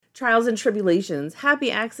trials and tribulations,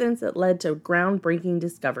 happy accidents that led to groundbreaking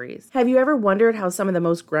discoveries. Have you ever wondered how some of the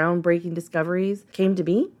most groundbreaking discoveries came to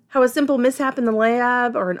be? How a simple mishap in the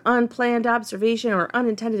lab, or an unplanned observation, or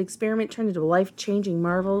unintended experiment turned into life-changing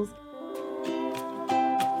marvels?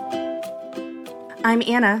 I'm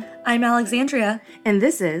Anna. I'm Alexandria. And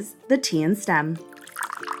this is The Tea in STEM.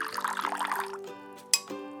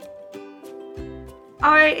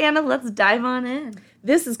 All right, Anna, let's dive on in.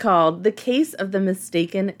 This is called The Case of the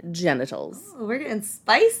Mistaken Genitals. Oh, we're getting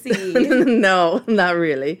spicy. No, not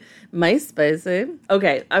really. Mice spicy.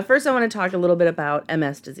 Okay, first I want to talk a little bit about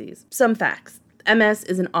MS disease. Some facts. MS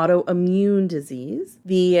is an autoimmune disease.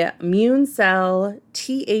 The immune cell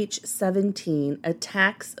Th17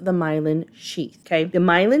 attacks the myelin sheath, okay? The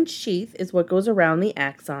myelin sheath is what goes around the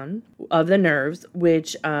axon of the nerves,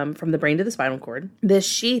 which from the brain to the spinal cord. This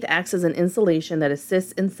sheath acts as an insulation that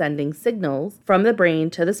assists in sending signals from the brain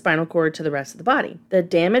to the spinal cord to the rest of the body. The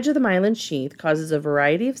damage of the myelin sheath causes a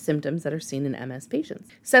variety of symptoms that are seen in MS patients.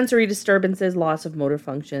 Sensory disturbances, loss of motor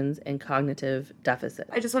functions, and cognitive deficit.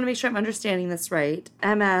 I just want to make sure I'm understanding this right.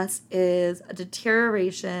 MS is a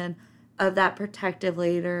deterioration of that protective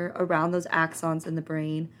layer around those axons in the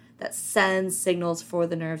brain that sends signals for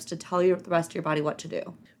the nerves to tell you the rest of your body what to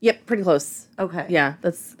do. Yep, pretty close. Okay. Yeah,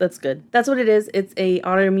 that's good. That's what it is. It's a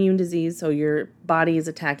autoimmune disease, so your body is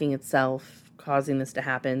attacking itself, causing this to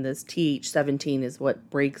happen. This Th17 is what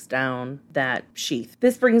breaks down that sheath.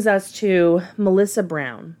 This brings us to Melissa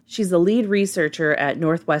Brown. She's the lead researcher at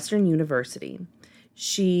Northwestern University.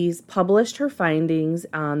 She's published her findings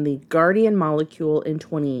on the Guardian molecule in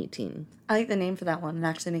 2018. I like the name for that one. It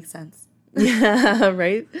actually makes sense. Yeah,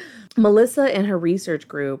 right? Melissa and her research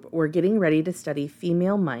group were getting ready to study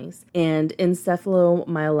female mice and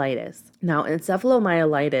encephalomyelitis. Now,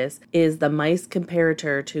 encephalomyelitis is the mice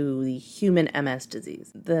comparator to the human MS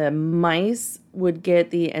disease. The mice would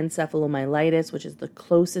get the encephalomyelitis, which is the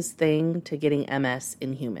closest thing to getting MS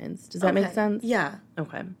in humans. Does that make sense? Yeah.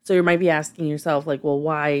 Okay. So you might be asking yourself, like, well,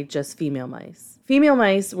 why just female mice? Female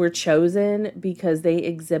mice were chosen because they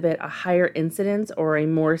exhibit a higher incidence or a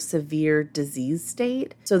more severe disease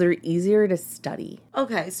state, so they're easier to study.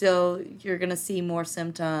 Okay, so you're going to see more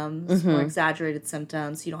symptoms, more exaggerated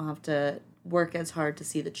symptoms. You don't have to work as hard to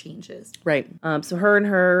see the changes. Right. So her and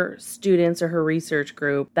her students, or her research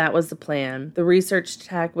group, that was the plan. The research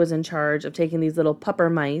tech was in charge of taking these little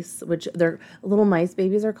pupper mice, which they're little mice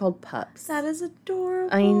babies are called pups. That is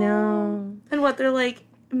adorable. I know. And what, they're like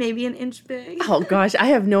maybe an inch big? Oh gosh, I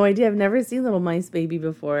have no idea. I've never seen little mice baby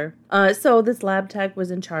before. So this lab tech was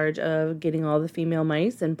in charge of getting all the female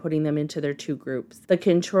mice and putting them into their two groups. The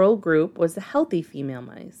control group was the healthy female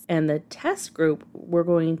mice, and the test group were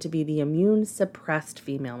going to be the immune suppressed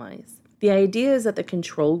female mice. The idea is that the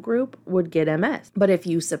control group would get MS, but if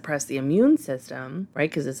you suppress the immune system, right,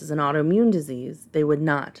 because this is an autoimmune disease, they would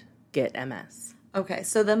not get MS. Okay,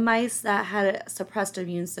 so the mice that had a suppressed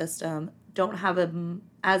immune system don't have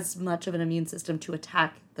as much of an immune system to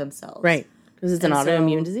attack themselves. Right, because it's an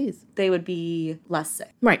autoimmune disease. They would be less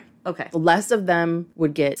sick. Right. Okay. Less of them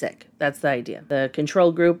would get sick. That's the idea. The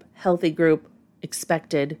control group, healthy group,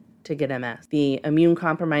 expected to get MS. The immune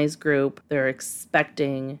compromised group, they're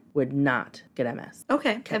expecting would not get MS.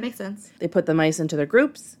 Okay, that makes sense. They put the mice into their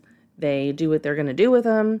groups. They do what they're going to do with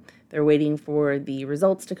them. They're waiting for the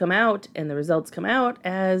results to come out, and the results come out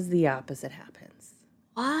as the opposite happens.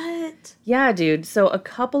 What? Yeah, dude. So a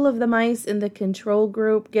couple of the mice in the control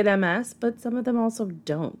group get MS, but some of them also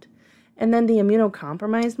don't. And then the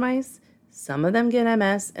immunocompromised mice, some of them get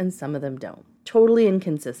MS and some of them don't. Totally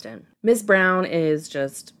inconsistent. Miss Brown is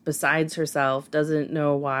just besides herself, doesn't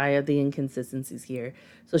know why the inconsistencies here.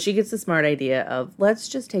 So she gets the smart idea of, let's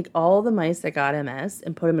just take all the mice that got MS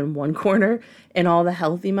and put them in one corner and all the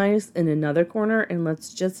healthy mice in another corner, and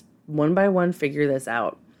let's just one by one figure this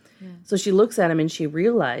out. Yeah. So she looks at them and she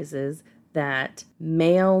realizes that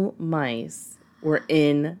male mice were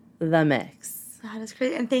in the mix. That is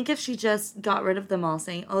crazy. And think if she just got rid of them all,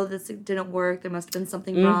 saying, oh, this didn't work, there must have been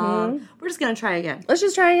something wrong. We're just going to try again. Let's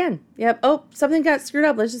just try again. Yep. Oh, something got screwed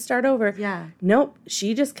up. Let's just start over. Yeah. Nope.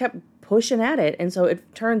 She just kept pushing at it. And so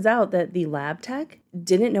it turns out that the lab tech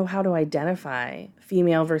didn't know how to identify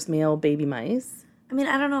female versus male baby mice. I mean,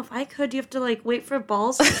 I don't know if I could. You have to, like, wait for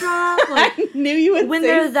balls to drop. Like, I knew you would when say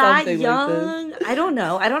they're that something young. like this. I don't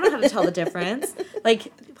know. I don't know how to tell the difference. Like,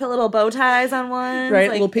 put little bow ties on one. Right,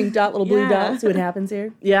 like, little pink dot, little blue yeah. dot. See what happens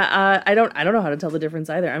here. Yeah, I don't know how to tell the difference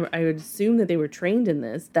either. I would assume that they were trained in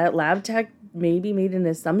this. That lab tech maybe made an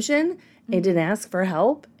assumption and didn't ask for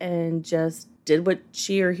help and just did what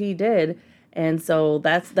she or he did. And so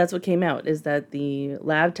that's what came out, is that the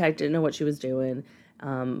lab tech didn't know what she was doing.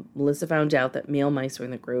 Melissa found out that male mice were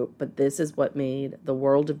in the group, but this is what made the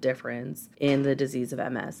world of difference in the disease of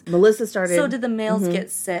MS. Melissa started... So did the males get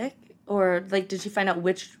sick? Or, like, did she find out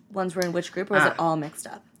which ones were in which group, or was it all mixed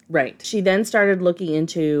up? Right. She then started looking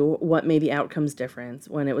into what made the outcomes difference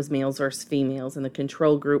when it was males versus females in the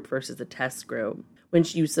control group versus the test group. When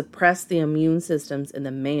you suppress the immune systems in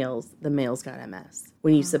the males got MS.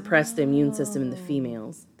 When you suppress the immune system in the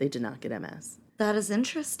females, they did not get MS. That is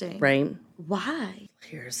interesting. Right? Why?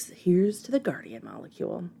 Here's to the guardian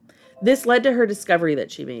molecule. This led to her discovery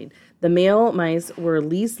that she made. The male mice were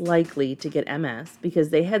least likely to get MS because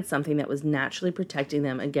they had something that was naturally protecting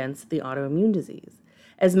them against the autoimmune disease.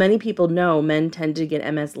 As many people know, men tend to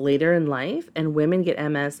get MS later in life, and women get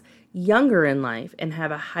MS younger in life and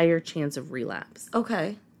have a higher chance of relapse.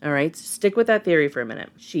 Okay. All right, so stick with that theory for a minute.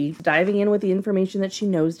 She's diving in with the information that she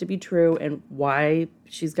knows to be true and why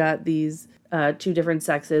she's got these two different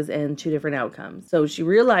sexes and two different outcomes. So she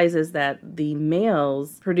realizes that the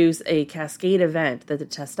males produce a cascade event, that the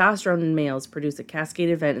testosterone in males produce a cascade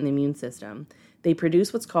event in the immune system. They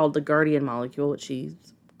produce what's called the guardian molecule, which she's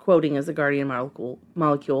quoting as the guardian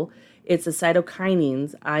molecule. It's a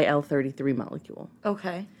cytokinins IL-33 molecule.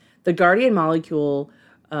 Okay. The guardian molecule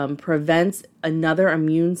prevents another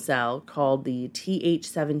immune cell called the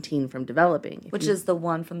Th17 from developing. Which is the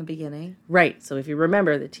one from the beginning. Right. So if you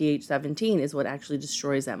remember, the Th17 is what actually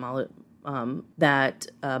destroys that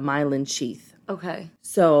myelin sheath. Okay.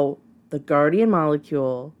 So the guardian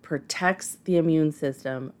molecule protects the immune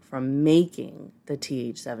system from making the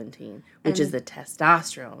Th17, which is the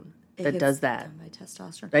testosterone that does that. Done by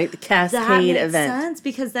testosterone. Right? The cascade that makes event. sense,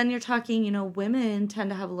 because then you're talking, women tend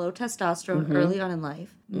to have low testosterone early on in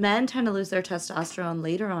life. Men tend to lose their testosterone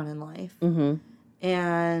later on in life. Mm-hmm.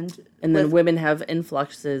 And then women have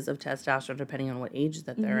influxes of testosterone depending on what age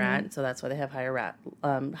that they're at. So that's why they have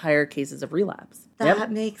higher cases of relapse.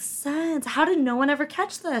 That makes sense. How did no one ever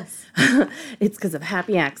catch this? It's because of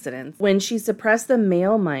happy accidents. When she suppressed the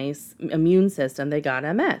male mice immune system, they got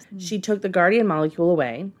MS. She took the guardian molecule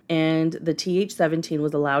away, and the Th17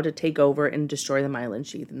 was allowed to take over and destroy the myelin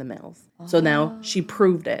sheath in the males. So now she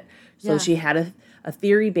proved it. So she had a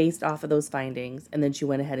theory based off of those findings, and then she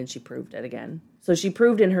went ahead and she proved it again. So she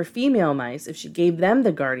proved in her female mice, if she gave them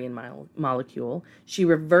the guardian molecule, she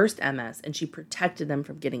reversed MS and she protected them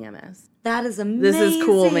from getting MS. That is amazing. This is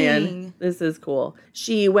cool, man. This is cool.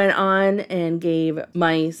 She went on and gave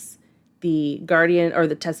mice the guardian or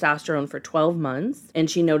the testosterone for 12 months, and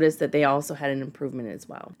she noticed that they also had an improvement as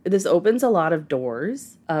well. This opens a lot of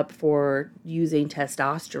doors up for using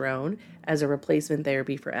testosterone as a replacement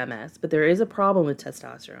therapy for MS, but there is a problem with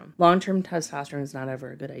testosterone. Long-term testosterone is not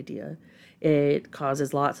ever a good idea. It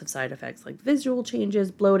causes lots of side effects like visual changes,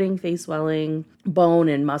 bloating, face swelling, bone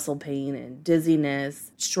and muscle pain, and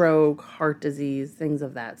dizziness, stroke, heart disease, things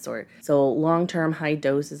of that sort. So long-term high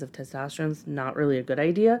doses of testosterone is not really a good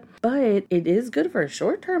idea, but it is good for a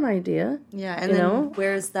short-term idea. Yeah, and then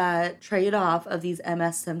where's that trade-off of these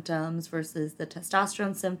MS symptoms versus the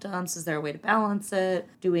testosterone symptoms? Is there a way to balance it?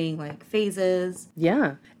 Doing like phases?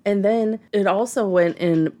 Yeah, and then it also went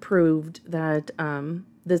and proved that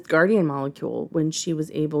this guardian molecule, when she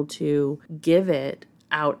was able to give it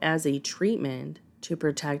out as a treatment to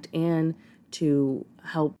protect and to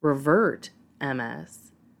help revert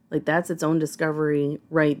MS, like that's its own discovery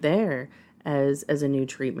right there as a new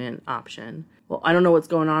treatment option. Well, I don't know what's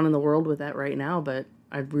going on in the world with that right now, but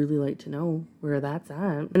I'd really like to know where that's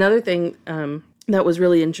at. Another thing that was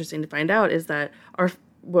really interesting to find out is that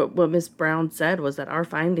what Ms. Brown said was that our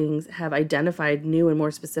findings have identified new and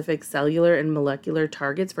more specific cellular and molecular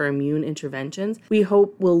targets for immune interventions we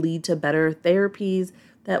hope will lead to better therapies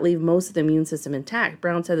that leave most of the immune system intact.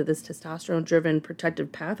 Brown said that this testosterone-driven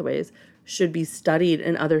protective pathways should be studied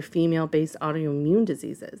in other female-based autoimmune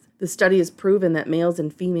diseases. The study has proven that males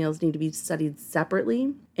and females need to be studied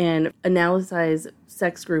separately and analyze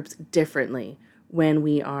sex groups differently when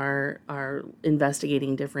we are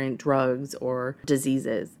investigating different drugs or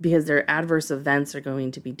diseases, because their adverse events are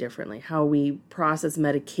going to be differently. How we process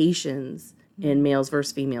medications in males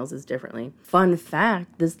versus females is differently. Fun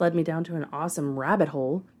fact, this led me down to an awesome rabbit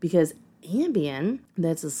hole, because Ambien,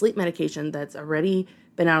 that's a sleep medication that's already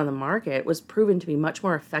been out on the market, was proven to be much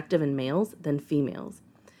more effective in males than females.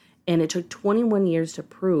 And it took 21 years to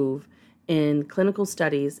prove in clinical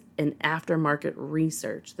studies and aftermarket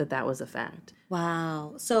research that was a fact.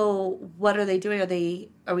 Wow. So what are they doing?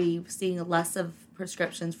 Are we seeing less of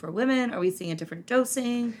prescriptions for women? Are we seeing a different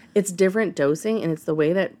dosing? It's different dosing, and it's the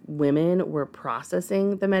way that women were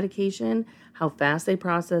processing the medication. How fast they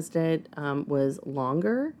processed it was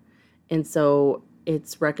longer. And so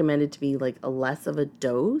it's recommended to be like a less of a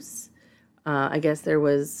dose I guess there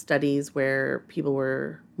was studies where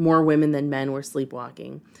more women than men were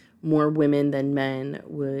sleepwalking. More women than men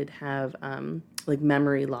would have like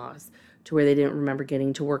memory loss to where they didn't remember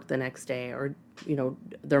getting to work the next day, or,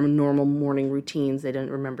 their normal morning routines they didn't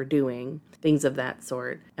remember doing, things of that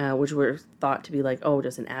sort, which were thought to be like, oh,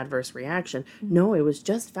 just an adverse reaction. No, it was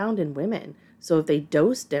just found in women. So if they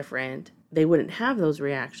dose different, they wouldn't have those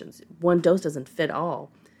reactions. One dose doesn't fit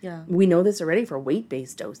all. Yeah. We know this already for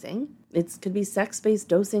weight-based dosing. It could be sex-based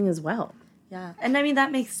dosing as well. Yeah. And I mean,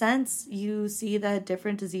 that makes sense. You see that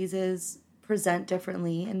different diseases present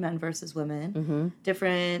differently in men versus women. Mm-hmm.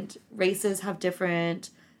 Different races have different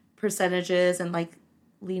percentages and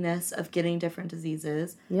likeliness of getting different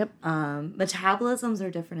diseases. Yep. Metabolisms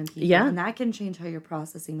are different in people. Yeah. And that can change how you're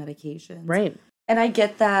processing medications. Right. And I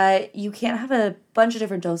get that you can't have a bunch of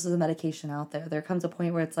different doses of medication out there. There comes a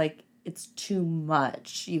point where it's like, it's too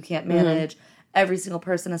much. You can't manage. Every single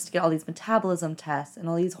person has to get all these metabolism tests and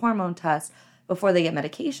all these hormone tests before they get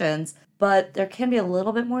medications. But there can be a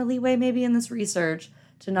little bit more leeway maybe in this research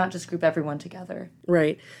to not just group everyone together.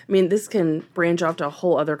 Right. I mean, this can branch off to a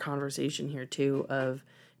whole other conversation here, too, of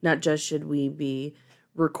not just should we be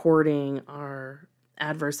recording our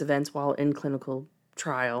adverse events while in clinical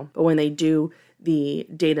trial, but when they do the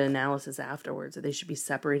data analysis afterwards, that they should be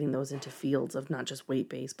separating those into fields of not just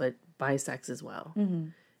weight-based, but by sex as well. Mm-hmm.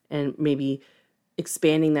 And maybe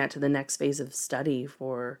expanding that to the next phase of study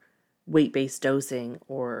for weight-based dosing,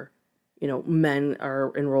 or, men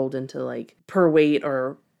are enrolled into per weight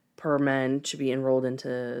or per men should be enrolled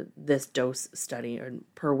into this dose study, or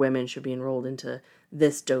per women should be enrolled into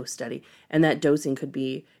this dose study. And that dosing could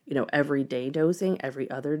be, every day dosing,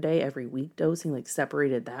 every other day, every week dosing,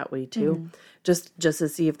 separated that way too. Mm-hmm. Just to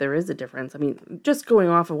see if there is a difference. I mean, just going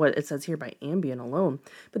off of what it says here by Ambien alone.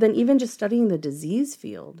 But then even just studying the disease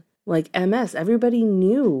field, like MS, everybody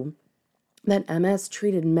knew that MS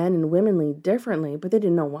treated men and women differently, but they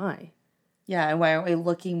didn't know why. Yeah, and why aren't we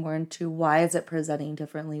looking more into why is it presenting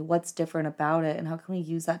differently? What's different about it? And how can we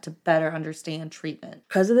use that to better understand treatment?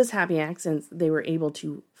 Because of this happy accident, they were able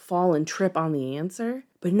to fall and trip on the answer,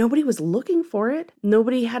 but nobody was looking for it.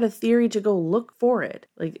 Nobody had a theory to go look for it.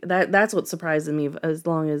 That's what surprises me, as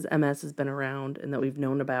long as MS has been around and that we've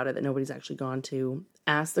known about it, that nobody's actually gone to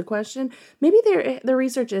ask the question. Maybe the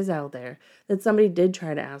research is out there that somebody did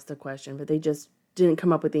try to ask the question, but they just didn't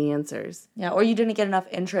come up with the answers. Yeah, or you didn't get enough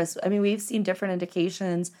interest. I mean, we've seen different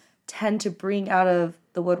indications tend to bring out of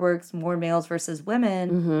the woodworks more males versus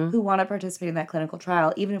women who want to participate in that clinical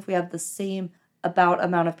trial, even if we have the same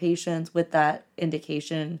amount of patients with that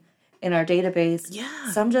indication in our database.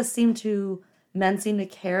 Yeah. Men seem to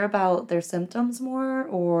care about their symptoms more,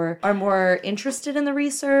 or are more interested in the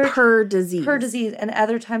research. Per disease. And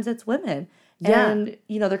other times it's women. Yeah. And,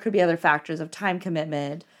 there could be other factors of time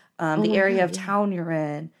commitment, the area of town you're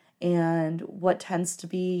in, and what tends to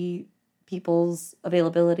be people's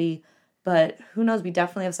availability. But who knows? We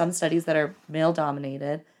definitely have some studies that are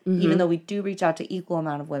male-dominated, even though we do reach out to equal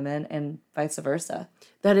amount of women, and vice versa.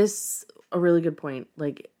 That is a really good point.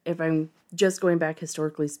 If I'm just going back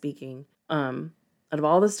historically speaking, out of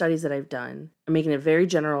all the studies that I've done, I'm making a very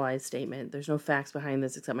generalized statement. There's no facts behind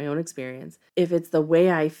this except my own experience. If it's the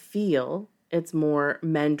way I feel, it's more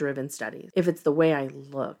men-driven studies. If it's the way I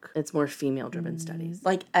look, it's more female-driven studies.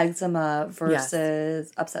 Like eczema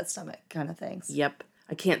versus upset stomach kind of things. Yep.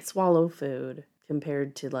 I can't swallow food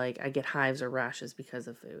compared to I get hives or rashes because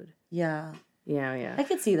of food. Yeah. Yeah. I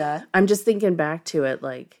could see that. I'm just thinking back to it,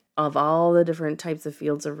 of all the different types of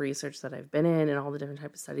fields of research that I've been in and all the different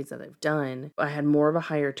types of studies that I've done, I had more of a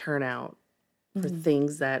higher turnout for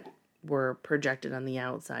things that were projected on the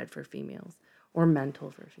outside for females. Or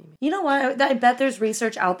mental for females. You know what? I bet there's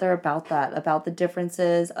research out there about that, about the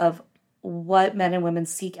differences of what men and women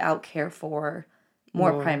seek out care for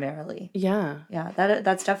more primarily. Yeah. Yeah,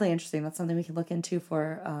 that's definitely interesting. That's something we can look into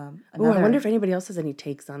for another. I wonder if anybody else has any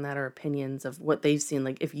takes on that or opinions of what they've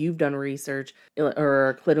seen. If you've done research or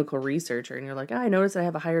a clinical researcher and you're like, I noticed I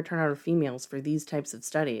have a higher turnout of females for these types of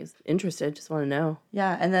studies. Interested, just want to know.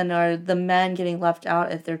 Yeah, and then are the men getting left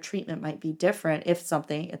out if their treatment might be different if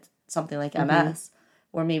something like MS,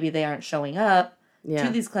 where maybe they aren't showing up to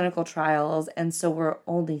these clinical trials, and so we're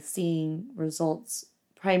only seeing results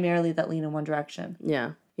primarily that lean in one direction.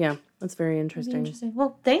 Yeah, that's very interesting.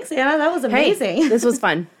 Well, thanks, Anna. That was amazing. Hey, this was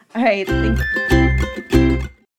fun. All right, thank you.